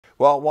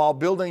Well, while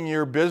building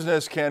your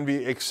business can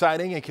be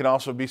exciting, it can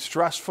also be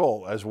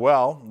stressful as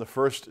well. The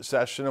first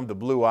session of the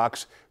Blue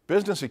Ox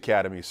Business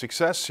Academy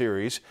Success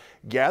Series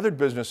gathered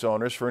business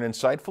owners for an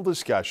insightful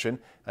discussion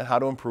on how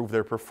to improve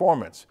their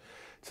performance.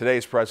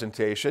 Today's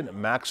presentation,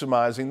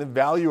 Maximizing the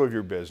Value of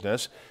Your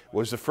Business,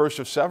 was the first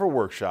of several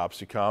workshops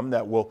to come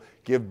that will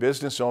give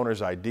business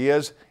owners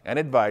ideas and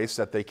advice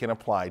that they can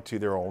apply to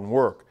their own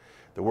work.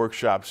 The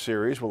workshop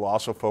series will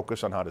also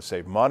focus on how to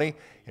save money,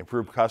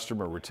 improve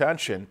customer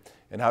retention,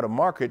 and how to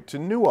market to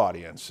new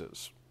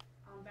audiences.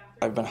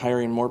 I've been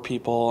hiring more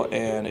people,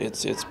 and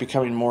it's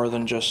becoming more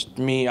than just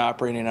me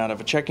operating out of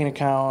a checking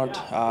account.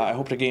 I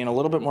hope to gain a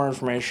little bit more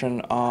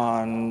information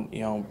on,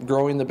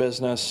 growing the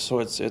business so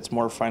it's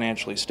more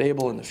financially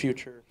stable in the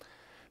future.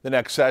 The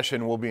next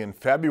session will be in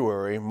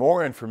February.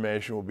 More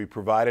information will be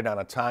provided on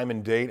a time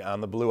and date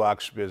on the Blue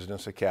Ox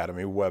Business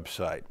Academy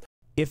website.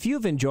 If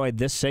you've enjoyed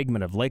this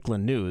segment of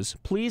Lakeland News,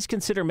 please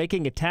consider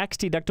making a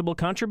tax-deductible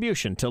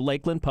contribution to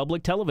Lakeland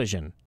Public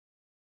Television.